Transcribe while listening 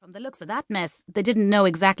From the looks of that mess, they didn't know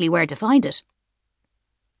exactly where to find it.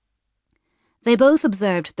 They both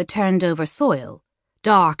observed the turned-over soil,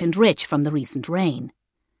 dark and rich from the recent rain.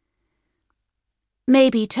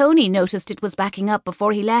 Maybe Tony noticed it was backing up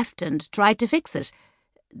before he left and tried to fix it,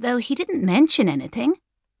 though he didn't mention anything.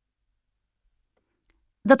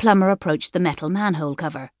 The plumber approached the metal manhole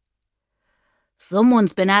cover.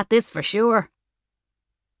 "Someone's been at this for sure."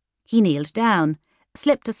 He kneeled down,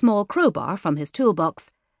 slipped a small crowbar from his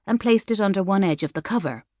toolbox, and placed it under one edge of the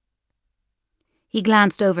cover. He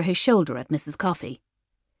glanced over his shoulder at Mrs. Coffey.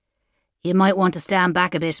 "You might want to stand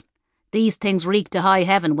back a bit. These things reek to high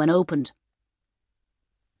heaven when opened."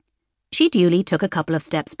 She duly took a couple of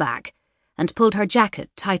steps back and pulled her jacket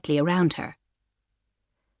tightly around her.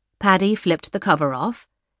 Paddy flipped the cover off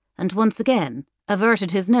and once again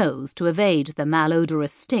averted his nose to evade the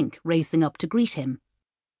malodorous stink racing up to greet him.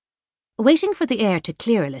 Waiting for the air to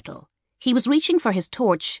clear a little, he was reaching for his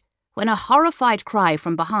torch when a horrified cry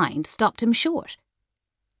from behind stopped him short.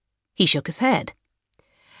 He shook his head.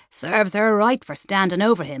 "Serves her right for standing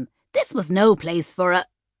over him. This was no place for a—"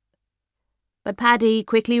 But Paddy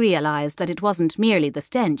quickly realised that it wasn't merely the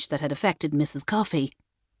stench that had affected Mrs. Coffey.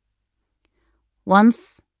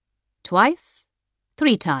 Once, twice,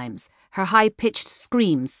 3 times, her high-pitched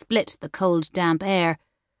screams split the cold, damp air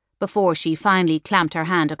before she finally clamped her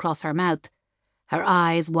hand across her mouth, her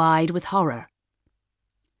eyes wide with horror.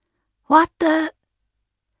 "What the—"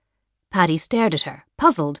 Paddy stared at her,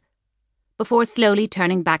 puzzled, before slowly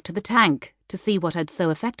turning back to the tank to see what had so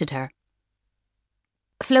affected her.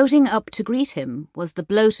 Floating up to greet him was the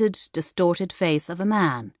bloated, distorted face of a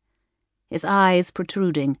man, his eyes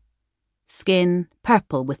protruding, skin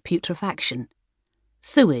purple with putrefaction,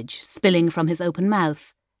 sewage spilling from his open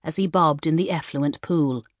mouth as he bobbed in the effluent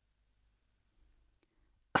pool.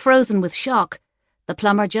 Frozen with shock, the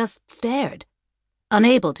plumber just stared,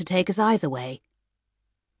 unable to take his eyes away.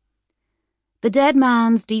 The dead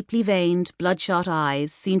man's deeply veined, bloodshot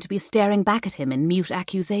eyes seemed to be staring back at him in mute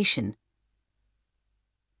accusation.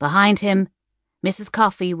 Behind him, Mrs.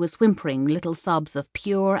 Coffey was whimpering little sobs of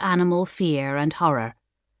pure animal fear and horror.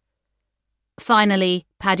 Finally,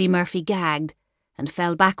 Paddy Murphy gagged and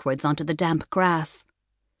fell backwards onto the damp grass.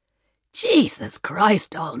 "Jesus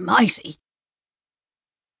Christ Almighty!"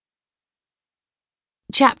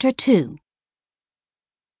 Chapter 2.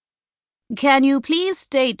 "Can you please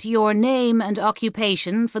state your name and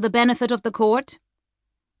occupation for the benefit of the court?"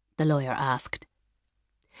 the lawyer asked.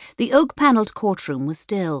 The oak-panelled courtroom was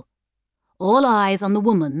still, all eyes on the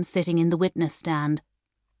woman sitting in the witness stand.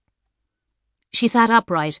 She sat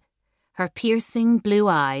upright, her piercing blue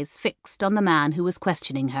eyes fixed on the man who was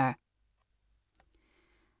questioning her.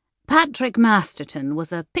 Patrick Masterton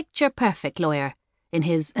was a picture-perfect lawyer, in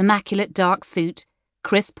his immaculate dark suit,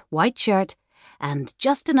 crisp white shirt, and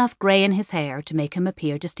just enough grey in his hair to make him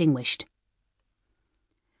appear distinguished.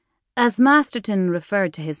 As Masterton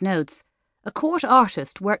referred to his notes, a court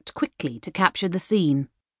artist worked quickly to capture the scene.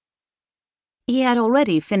 He had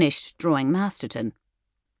already finished drawing Masterton.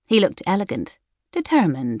 He looked elegant,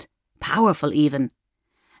 determined, powerful even,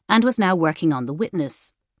 and was now working on the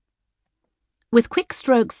witness. With quick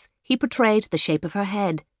strokes, he portrayed the shape of her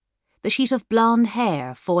head, the sheet of blonde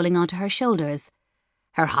hair falling onto her shoulders,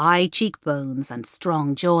 her high cheekbones and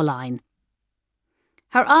strong jawline.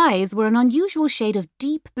 Her eyes were an unusual shade of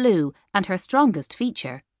deep blue and her strongest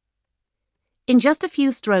feature. In just a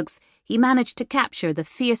few strokes, he managed to capture the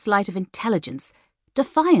fierce light of intelligence,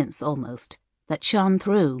 defiance almost, that shone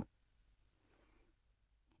through.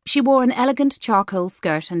 She wore an elegant charcoal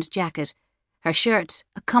skirt and jacket, her shirt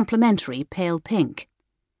a complimentary pale pink.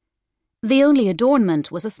 The only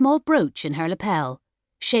adornment was a small brooch in her lapel,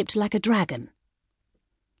 shaped like a dragon.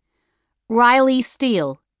 "Riley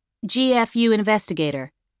Steele, GFU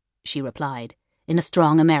investigator," she replied, in a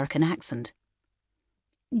strong American accent.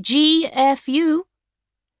 "GFU?"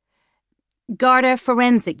 "Garda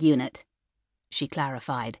Forensic Unit," she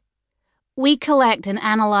clarified. "We collect and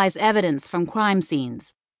analyze evidence from crime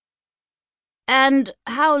scenes." "And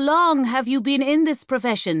how long have you been in this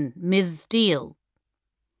profession, Ms. Steele?"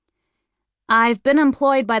 "I've been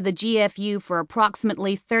employed by the GFU for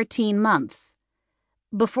approximately 13 months.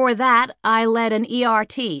 Before that, I led an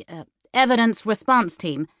ERT, Evidence Response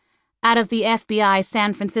Team, out of the FBI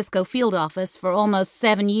San Francisco field office for almost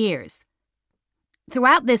 7 years.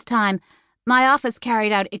 Throughout this time, my office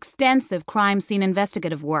carried out extensive crime scene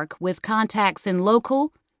investigative work with contacts in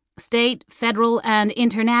local, state, federal, and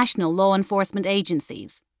international law enforcement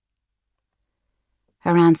agencies."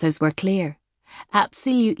 Her answers were clear.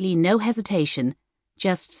 Absolutely no hesitation,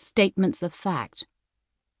 just statements of fact.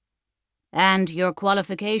 "And your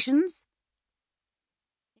qualifications?"